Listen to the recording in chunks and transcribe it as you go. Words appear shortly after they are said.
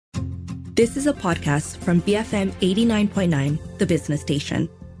This is a podcast from BFM 89.9, the business station.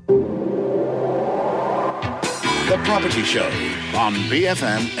 The Property Show on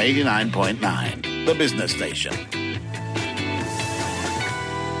BFM 89.9, the business station.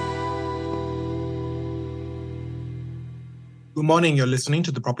 Good morning. You're listening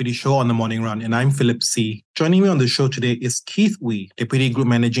to The Property Show on The Morning Run, and I'm Philip C. Joining me on the show today is Keith Wee, Deputy Group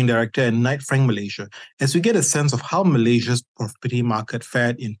Managing Director at Knight Frank Malaysia, as we get a sense of how Malaysia's property market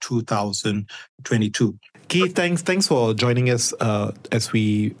fared in 2022. Keith, thanks for joining us as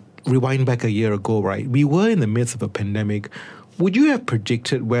we rewind back a year ago, right? We were in the midst of a pandemic. Would you have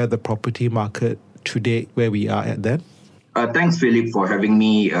predicted where the property market today, where we are at then? Thanks, Philip, for having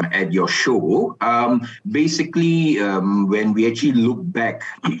me at your show. When we actually look back,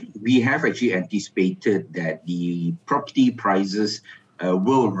 we have actually anticipated that the property prices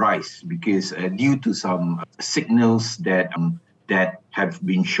will rise because due to some signals that have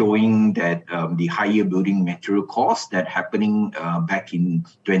been showing that the higher building material costs that happening back in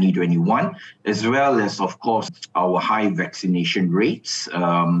 2021, as well as, of course, our high vaccination rates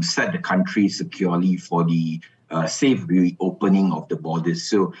set the country securely for the safe reopening of the borders.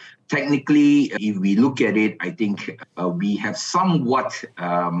 So technically, if we look at it, I think we have somewhat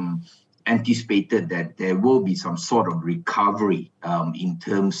anticipated that there will be some sort of recovery in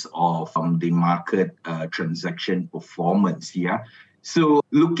terms of the market transaction performance. Yeah. So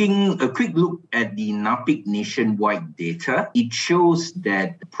a quick look at the NAPIC nationwide data, it shows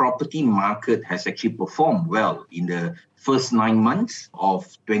that the property market has actually performed well in the first 9 months of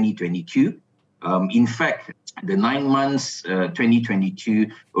 2022. In fact, the 9 months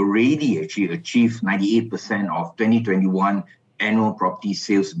 2022 already actually achieved 98% of 2021 annual property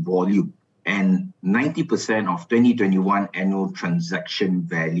sales volume and 90% of 2021 annual transaction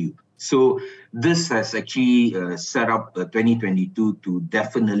value. So this has actually set up 2022 to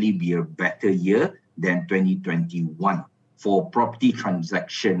definitely be a better year than 2021. For property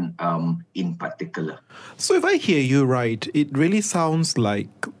transaction in particular. So if I hear you right, it really sounds like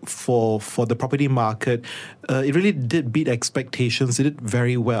for the property market, it really did beat expectations, it did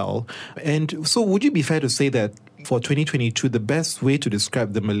very well. And so would you be fair to say that for 2022, the best way to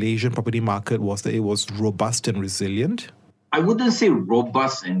describe the Malaysian property market was that it was robust and resilient? I wouldn't say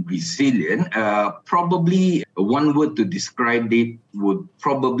robust and resilient. Probably one word to describe it would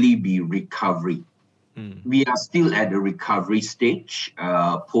probably be recovery. We are still at the recovery stage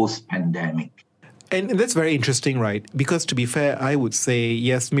post-pandemic. And that's very interesting, right? Because to be fair, I would say,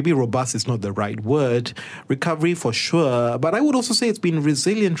 yes, maybe robust is not the right word. Recovery for sure. But I would also say it's been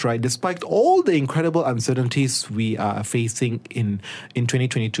resilient, right? Despite all the incredible uncertainties we are facing in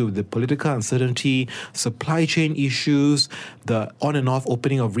 2022, the political uncertainty, supply chain issues, the on and off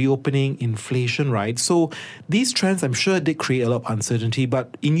opening of reopening, inflation, right? So these trends, I'm sure, did create a lot of uncertainty.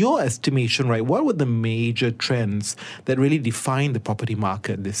 But in your estimation, right, what were the major trends that really define the property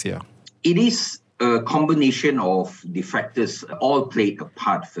market this year? It is a combination of the factors all played a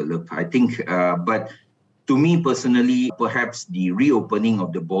part, Philip. I think, but to me personally, perhaps the reopening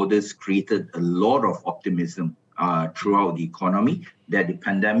of the borders created a lot of optimism throughout the economy that the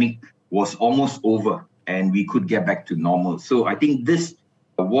pandemic was almost over and we could get back to normal. So I think this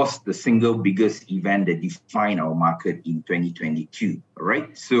was the single biggest event that defined our market in 2022,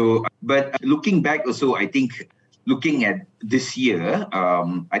 right? So, but looking back also, I think looking at this year,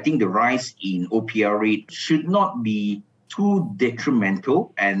 I think the rise in OPR rate should not be too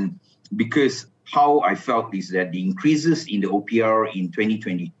detrimental. And because how I felt is that the increases in the OPR in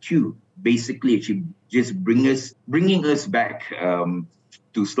 2022 basically actually just bringing us back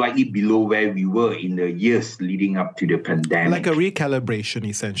to slightly below where we were in the years leading up to the pandemic. Like a recalibration,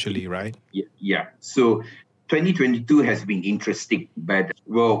 essentially, right? Yeah. So 2022 has been interesting, but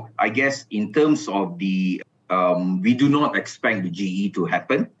well, I guess in terms of the we do not expect the GE to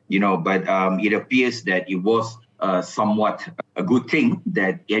happen, but it appears that it was somewhat a good thing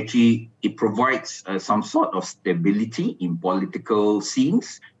that actually it provides some sort of stability in political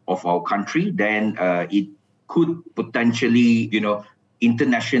scenes of our country. Then it could potentially,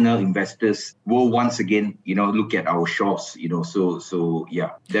 international investors will once again, look at our shores, So yeah,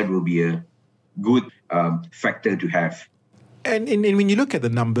 that will be a good factor to have. And when you look at the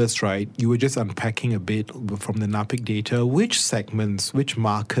numbers, right, you were just unpacking a bit from the NAPIC data, which segments, which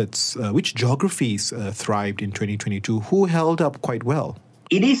markets, which geographies thrived in 2022? Who held up quite well?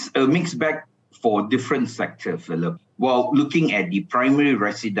 It is a mixed bag for different sectors, Philip. Well, looking at the primary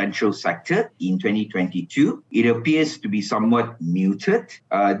residential sector in 2022, it appears to be somewhat muted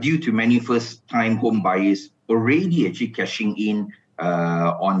due to many first-time home buyers already actually cashing in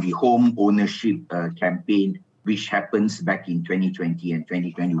on the home ownership campaign, which happens back in 2020 and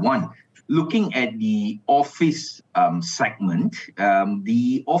 2021. looking at the office segment,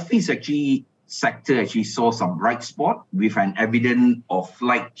 the office sector saw some bright spot with an evidence of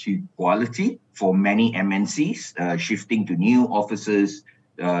flight to quality for many MNCs, shifting to new offices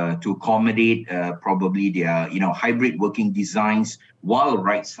to accommodate probably their hybrid working designs while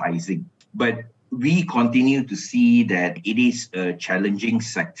right sizing. But we continue to see that it is a challenging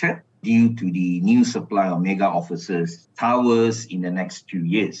sector due to the new supply of mega offices, towers in the next 2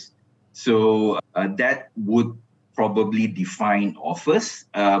 years. So that would probably define office.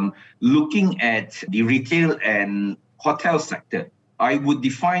 Looking at the retail and hotel sector, I would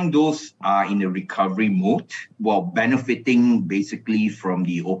define those are in a recovery mode while benefiting basically from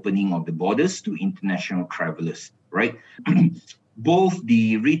the opening of the borders to international travelers, right? Both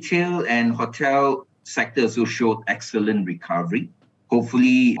the retail and hotel sectors also showed excellent recovery,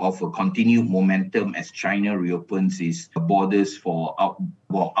 hopefully of a continued momentum as China reopens its borders for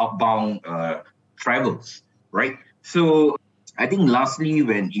outbound travels, right? So I think lastly,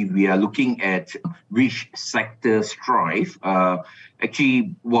 if we are looking at which sectors thrive,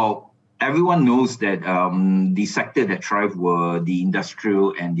 everyone knows that the sector that thrive were the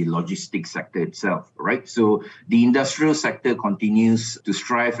industrial and the logistics sector itself, right? So the industrial sector continues to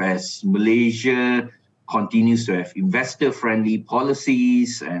strive as Malaysia continues to have investor-friendly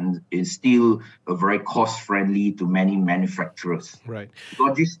policies and is still very cost-friendly to many manufacturers. Right.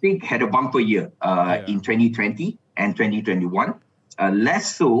 Logistics had a bumper year in 2020 and 2021,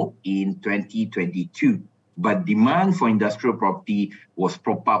 less so in 2022. But demand for industrial property was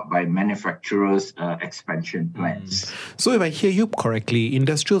propped up by manufacturers' expansion plans. So if I hear you correctly,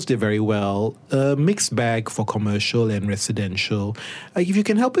 industrials did very well, mixed bag for commercial and residential. If you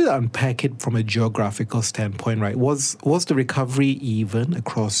can help me unpack it from a geographical standpoint, right? Was the recovery even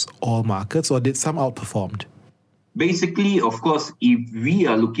across all markets, or did some outperformed? Basically, of course, if we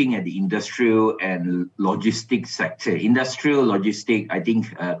are looking at the industrial and logistics sector, industrial logistics, I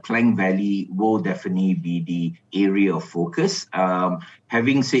think Klang Valley will definitely be the area of focus.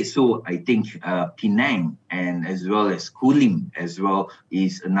 Having said so, I think Penang and as well as Kulim as well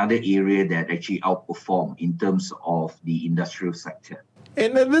is another area that actually outperformed in terms of the industrial sector.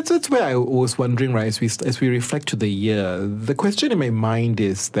 And that's where I was wondering, right, as we reflect to the year, the question in my mind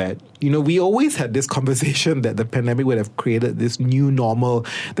is that, we always had this conversation that the pandemic would have created this new normal,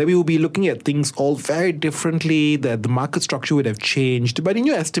 that we will be looking at things all very differently, that the market structure would have changed. But in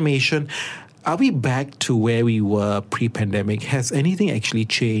your estimation, are we back to where we were pre-pandemic? Has anything actually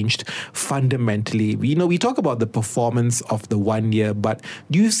changed fundamentally? We talk about the performance of the 1 year, but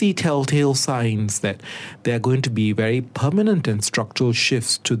do you see telltale signs that there are going to be very permanent and structural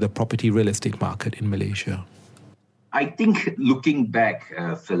shifts to the property real estate market in Malaysia? I think looking back,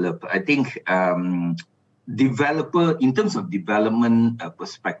 Philip, I think in terms of development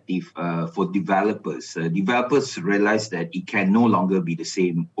perspective for developers realize that it can no longer be the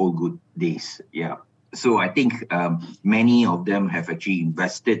same old good days. Yeah. So I think many of them have actually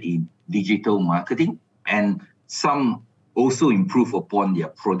invested in digital marketing, and some also improve upon their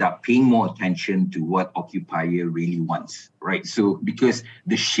product, paying more attention to what occupier really wants, right? So because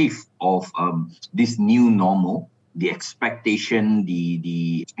the shift of this new normal, the expectation,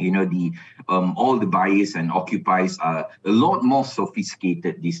 all the buyers and occupiers are a lot more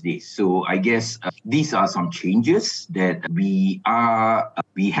sophisticated these days. So I guess these are some changes that we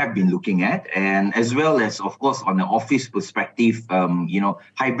have been looking at, and as well as, of course, on the office perspective,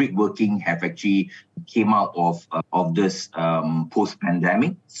 hybrid working have actually came out of this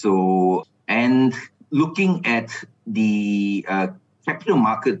post-pandemic. So, and looking at the capital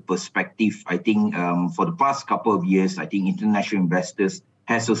market perspective, I think for the past couple of years, I think international investors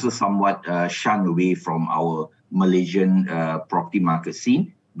has also somewhat shunned away from our Malaysian property market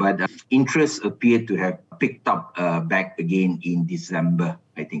scene. But interest appeared to have picked up back again in December,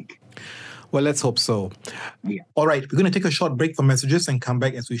 I think. Well, let's hope so. Yeah. All right, we're going to take a short break for messages and come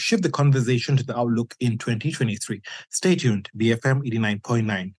back as we shift the conversation to the outlook in 2023. Stay tuned, BFM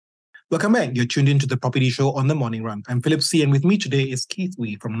 89.9. Welcome back. You're tuned into the Property Show on the Morning Run. I'm Philip C, and with me today is Keith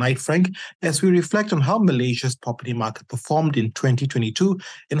Wee from Knight Frank as we reflect on how Malaysia's property market performed in 2022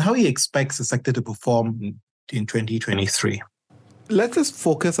 and how he expects the sector to perform in 2023. Let's just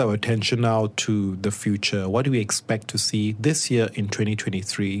focus our attention now to the future. What do we expect to see this year in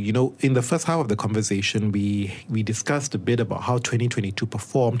 2023? In the first half of the conversation, we discussed a bit about how 2022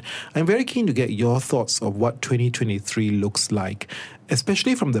 performed. I'm very keen to get your thoughts of what 2023 looks like,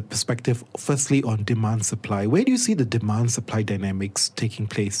 especially from the perspective, firstly, on demand supply. Where do you see the demand supply dynamics taking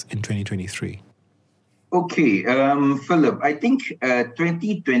place in 2023? Okay, Philip, I think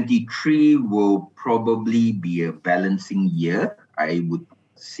 2023 will probably be a balancing year, I would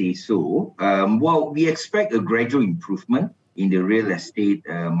say so. Well, we expect a gradual improvement in the real estate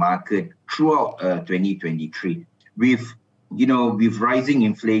market throughout 2023 with rising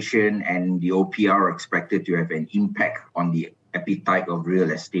inflation and the OPR expected to have an impact on the appetite of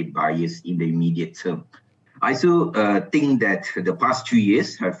real estate buyers in the immediate term. I also think that the past 2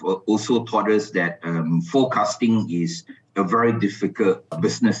 years have also taught us that forecasting is a very difficult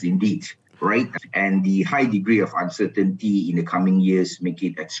business indeed, right? And the high degree of uncertainty in the coming years make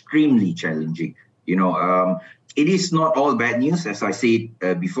it extremely challenging. It is not all bad news. As I said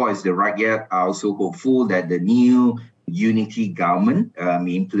before, as the right year, I'm also hopeful that the new unity government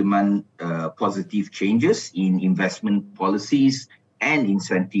may implement positive changes in investment policies and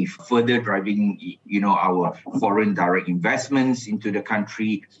incentive, further driving, our foreign direct investments into the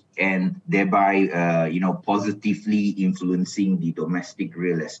country and thereby, positively influencing the domestic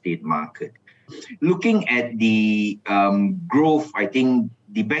real estate market. Looking at the growth, I think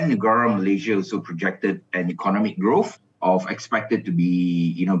the Bank Negara Malaysia also projected an economic growth of expected to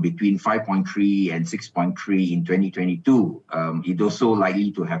be, between 5.3 and 6.3 in 2022. It also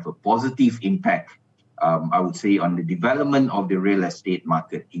likely to have a positive impact, I would say, on the development of the real estate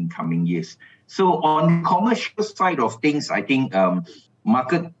market in coming years. So on the commercial side of things, I think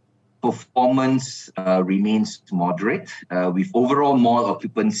market performance remains moderate, with overall mall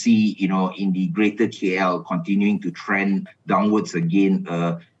occupancy, in the greater KL continuing to trend downwards again,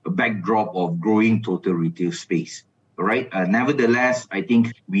 a backdrop of growing total retail space. Right. Nevertheless, I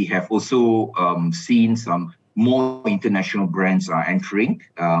think we have also seen some more international brands are entering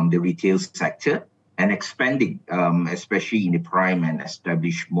the retail sector and expanding, especially in the prime and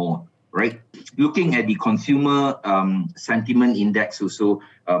established mall. Right. Looking at the consumer sentiment index also,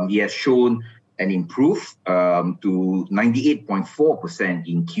 it has shown an improve to 98.4%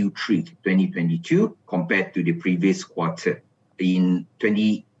 in Q3 2022 compared to the previous quarter in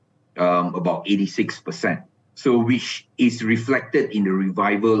about 86%. So which is reflected in the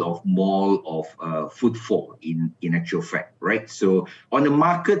revival of mall of footfall in actual fact, right? So on the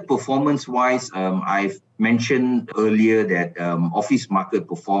market performance-wise, I've mentioned earlier that office market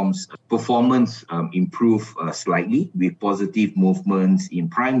performance improved slightly with positive movements in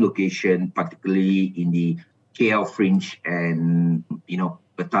prime location, particularly in the KL Fringe and,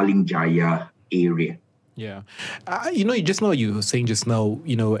 Petaling Jaya area. Yeah. You were saying just now,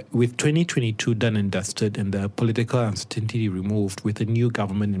 with 2022 done and dusted and the political uncertainty removed with a new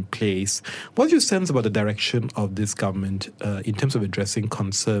government in place, what's your sense about the direction of this government in terms of addressing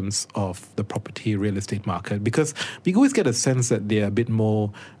concerns of the property real estate market? Because we always get a sense that they're a bit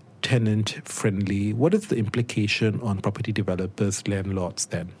more tenant friendly. What is the implication on property developers, landlords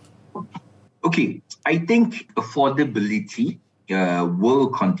then? Okay, I think affordability will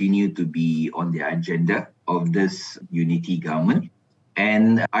continue to be on the agenda of this unity government.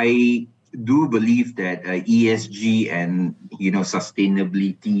 And I do believe that ESG and,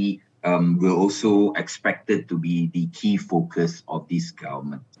 sustainability will also expected to be the key focus of this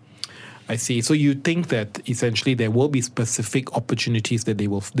government. I see. So you think that essentially there will be specific opportunities that there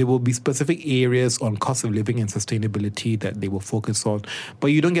will be specific areas on cost of living and sustainability that they will focus on, but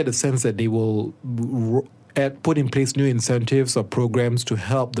you don't get a sense that they will put in place new incentives or programs to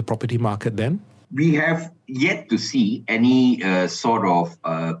help the property market then? We have yet to see any sort of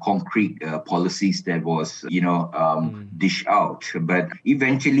concrete policies that was, dished out. But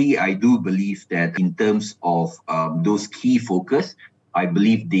eventually, I do believe that in terms of those key focus, I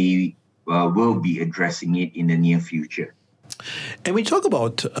believe they will be addressing it in the near future. And we talk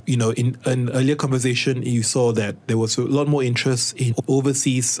about, in an earlier conversation, you saw that there was a lot more interest in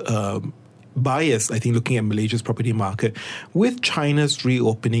overseas buyers, I think, looking at Malaysia's property market. With China's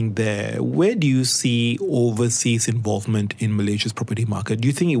reopening there, where do you see overseas involvement in Malaysia's property market? Do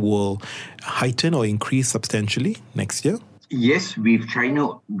you think it will heighten or increase substantially next year? Yes, with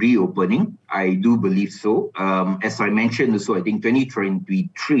China reopening, I do believe so. As I mentioned also, I think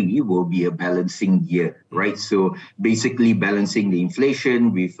 2023 will be a balancing year, right? So basically balancing the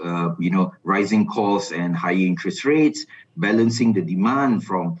inflation with, rising costs and higher interest rates, balancing the demand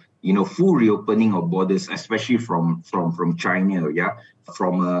from full reopening of borders, especially from China,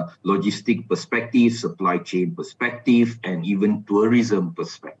 from a logistic perspective, supply chain perspective, and even tourism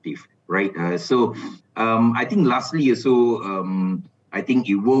perspective, right? So I think lastly also, I think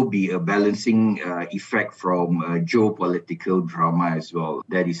it will be a balancing effect from geopolitical drama as well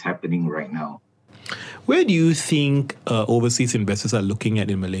that is happening right now. Where do you think overseas investors are looking at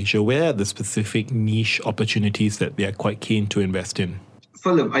in Malaysia? Where are the specific niche opportunities that they are quite keen to invest in?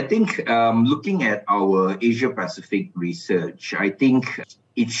 Philip, I think looking at our Asia Pacific research, I think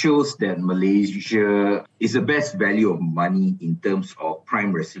it shows that Malaysia is the best value of money in terms of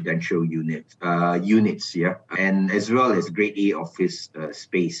prime residential units, and as well as grade A office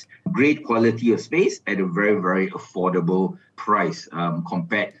space. Great quality of space at a very, very affordable price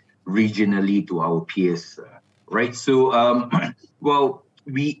compared regionally to our peers, right? So, well,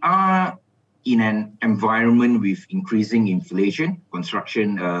 we are in an environment with increasing inflation,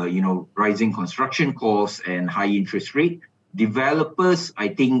 construction, rising construction costs and high interest rate. Developers, I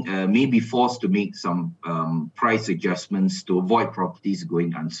think, may be forced to make some price adjustments to avoid properties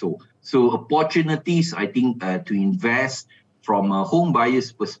going unsold. So opportunities, I think, to invest from a home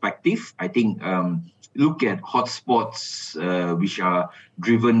buyer's perspective, I think look at hotspots which are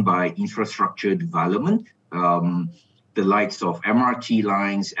driven by infrastructure development. The likes of MRT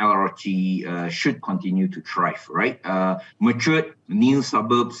lines, LRT should continue to thrive, right? Matured new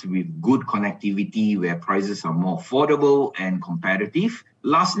suburbs with good connectivity where prices are more affordable and competitive.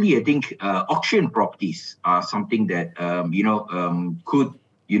 Lastly, I think auction properties are something that, could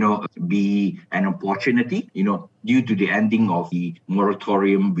be an opportunity, due to the ending of the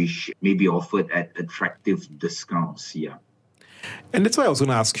moratorium, which may be offered at attractive discounts. Yeah. And that's why I was going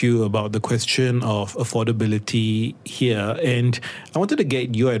to ask you about the question of affordability here. And I wanted to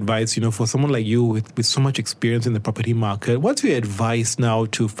get your advice, for someone like you with so much experience in the property market. What's your advice now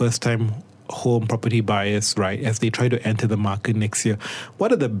to first-time home property buyers, right, as they try to enter the market next year?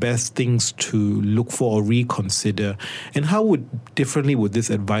 What are the best things to look for or reconsider? And how differently would this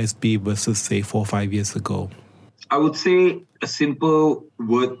advice be versus, say, 4 or 5 years ago? I would say a simple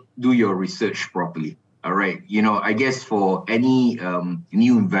word: do your research properly. All right. I guess for any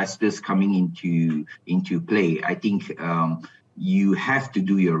new investors coming into play, I think you have to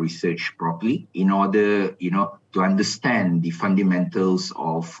do your research properly in order, to understand the fundamentals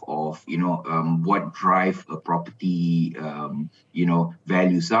of what drive a property,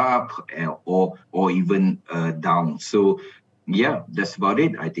 values up or even down. So, yeah, that's about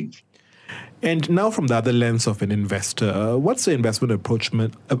it, I think. And now from the other lens of an investor, what's the investment approach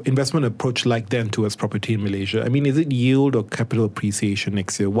like then towards property in Malaysia? I mean, is it yield or capital appreciation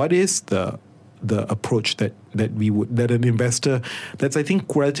next year? What is the approach that an investor that's, I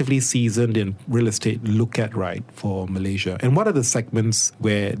think, relatively seasoned in real estate look at, right, for Malaysia? And what are the segments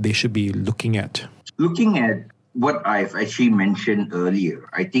where they should be looking at? Looking at what I've actually mentioned earlier,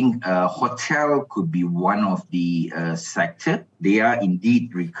 I think hotel could be one of the sector. They are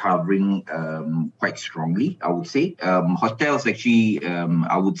indeed recovering quite strongly, I would say. Hotels actually,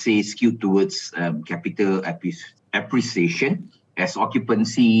 I would say, skewed towards capital appreciation as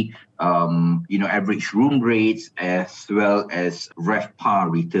occupancy, average room rates, as well as RevPAR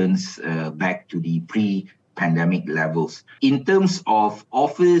returns back to the pre-pandemic levels. In terms of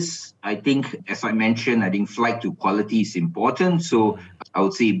office, I think, as I mentioned, flight to quality is important. So I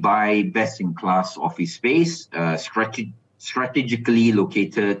would say buy best-in-class office space, strategically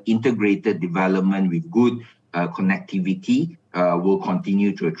located, integrated development with good connectivity will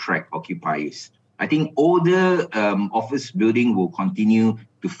continue to attract occupiers. I think older office building will continue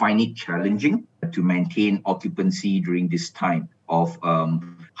to find it challenging to maintain occupancy during this time of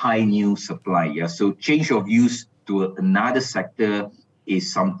high new supply. Yeah, so change of use to another sector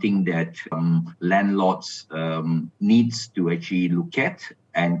is something that landlords needs to actually look at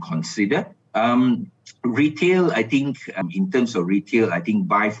and consider. Retail, I think, in terms of retail, I think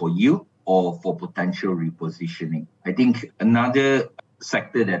buy for yield or for potential repositioning. I think another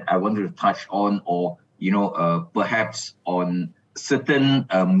sector that I wanted to touch on, or perhaps on certain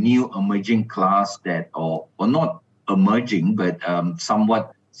new emerging class that, or not emerging, but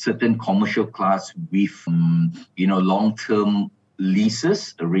somewhat certain commercial class with long-term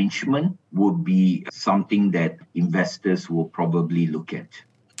leases arrangement would be something that investors will probably look at.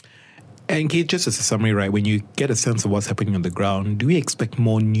 And Keith, just as a summary, right, when you get a sense of what's happening on the ground, do we expect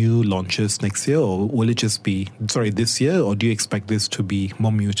more new launches next year, or will it just be, this year, or do you expect this to be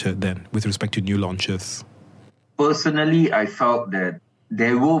more muted then with respect to new launches? Personally, I felt that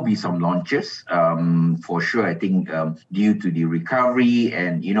there will be some launches, for sure. I think due to the recovery,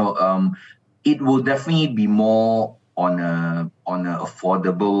 and it will definitely be more on a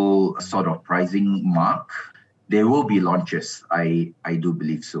affordable sort of pricing mark. There will be launches. I do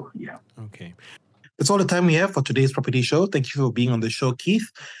believe so. Yeah. Okay. That's all the time we have for today's property show. Thank you for being on the show,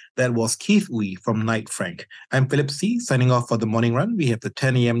 Keith. That was Keith Ooi from Knight Frank. I'm Philip C, signing off for the morning run. We have the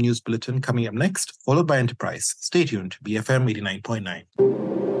 10 a.m. news bulletin coming up next, followed by Enterprise. Stay tuned to BFM 89.9.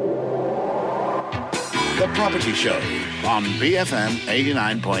 The Property Show on BFM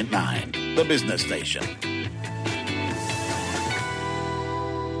 89.9, the business station.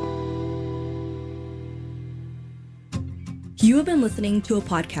 You have been listening to a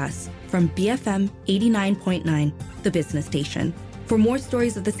podcast from BFM 89.9, the business station. For more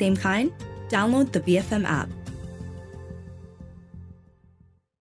stories of the same kind, download the BFM app.